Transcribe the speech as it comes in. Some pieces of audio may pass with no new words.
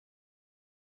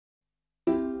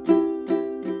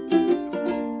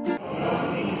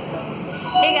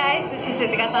Hey guys, this is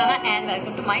Rithika and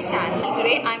welcome to my channel.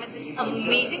 Today I'm at this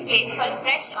amazing place called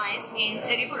Fresh Ice in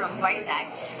Siripuram, Vizag.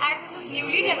 As this is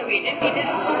newly renovated, it is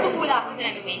super cool after the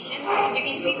renovation. You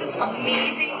can see this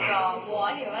amazing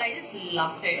wall here. I just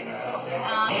loved it.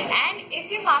 And if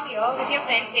you come here with your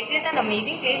friends, it is an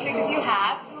amazing place because you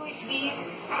have these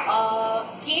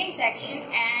game section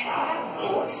and you have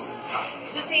books.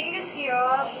 The thing is here,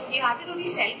 you have to do the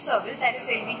self-service, that is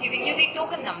they'll be giving you the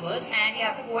token numbers and you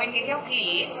have to go and get your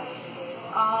plates.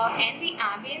 And the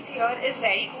ambience here is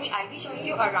very cool. I'll be showing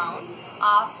you around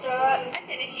after I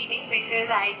finish eating because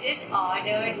I just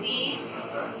ordered the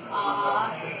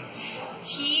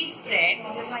cheese bread,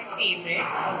 which is my favorite.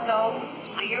 So,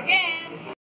 see you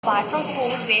again. Apart from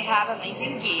food, they have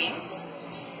amazing games.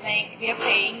 Like we are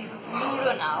playing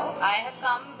Ludo now. I have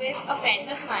come with a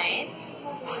friend of mine.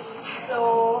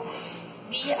 So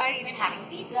we are even having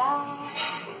pizza.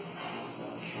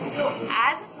 So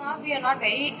as of now we are not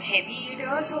very heavy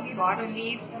eaters, so we bought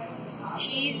only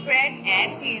cheese bread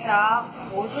and pizza.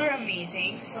 Both were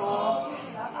amazing. So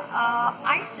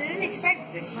I didn't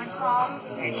expect this much from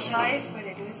Fresh Choice, but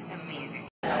it was amazing.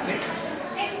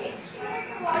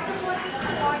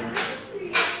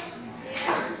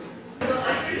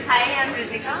 Hi, I'm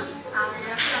Rithika. I'm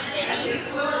from Delhi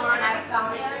and I've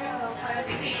come here for a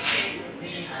vacation.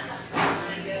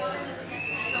 And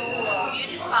so we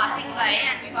were just passing by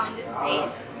and we found this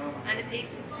place. And the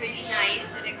place looks really nice.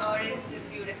 The decor is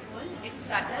beautiful. It's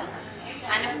subtle.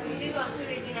 And the food is also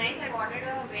really nice. I ordered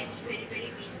a veg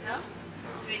peri-peri pizza,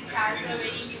 which has a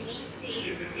very unique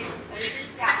taste. It's a little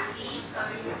tangy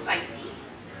and spicy.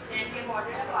 Then we have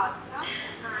ordered a pasta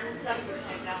and some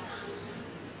bruschetta.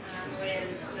 What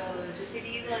else? The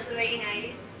city is also very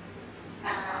nice,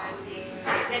 and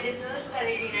the desserts are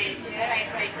really nice here. I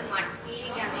tried the mud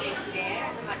cake and the eclair,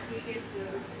 and the mud cake is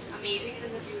amazing. It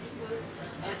has a beautiful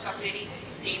chocolatey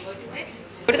flavor to it.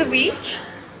 Go to the beach?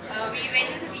 We went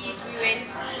to the beach. We went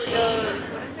to the,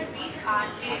 what is that beach?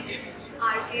 RK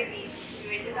beach. We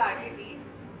went to the RK beach,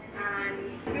 and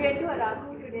we went to Araku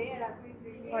today. Araku is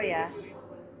really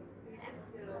beautiful. We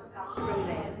just come from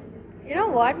there. You know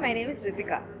what? My name is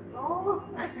Rithika. Oh,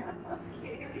 okay.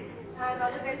 And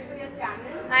all the best for your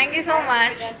channel. Thank you so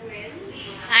much. As well.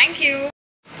 Thank you.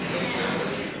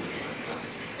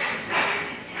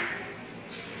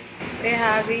 They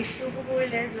have these super cool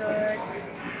desserts.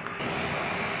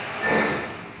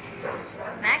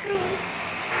 Macros.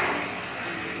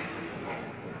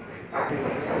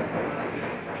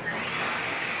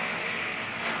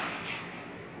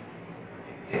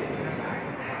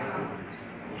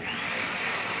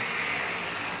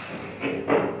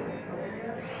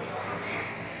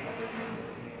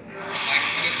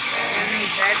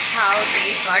 That's how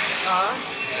they cut a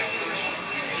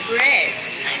bread.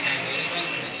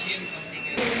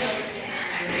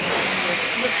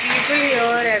 The people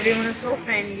here, everyone is so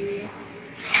friendly.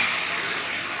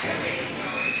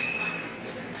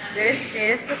 This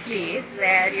is the place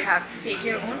where you have to take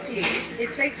your own plates.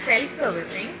 It's like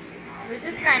self-servicing, which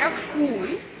is kind of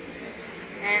cool.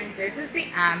 And this is the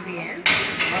ambience.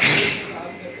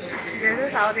 This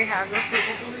is how they have the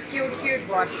super cool, cute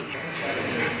bottles.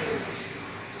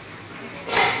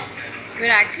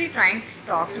 We're actually trying to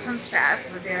talk to some staff,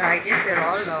 but I guess they're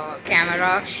all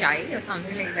camera shy or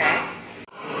something like that.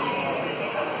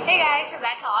 Hey guys, so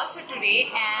that's all for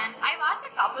today, and I've asked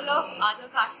a couple of other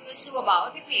customers too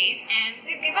about the place, and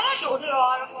they've given a total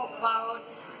order of about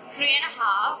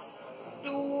 3.5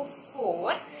 to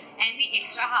 4. And the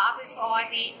extra half is for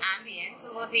the ambience.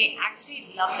 So they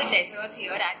actually love the desserts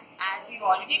here, as we've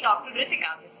already talked to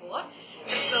Rithika before.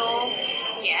 So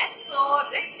yes, so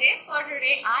this is for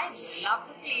today. I love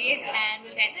the place and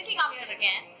will definitely come here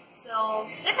again. So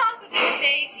that's all for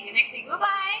today.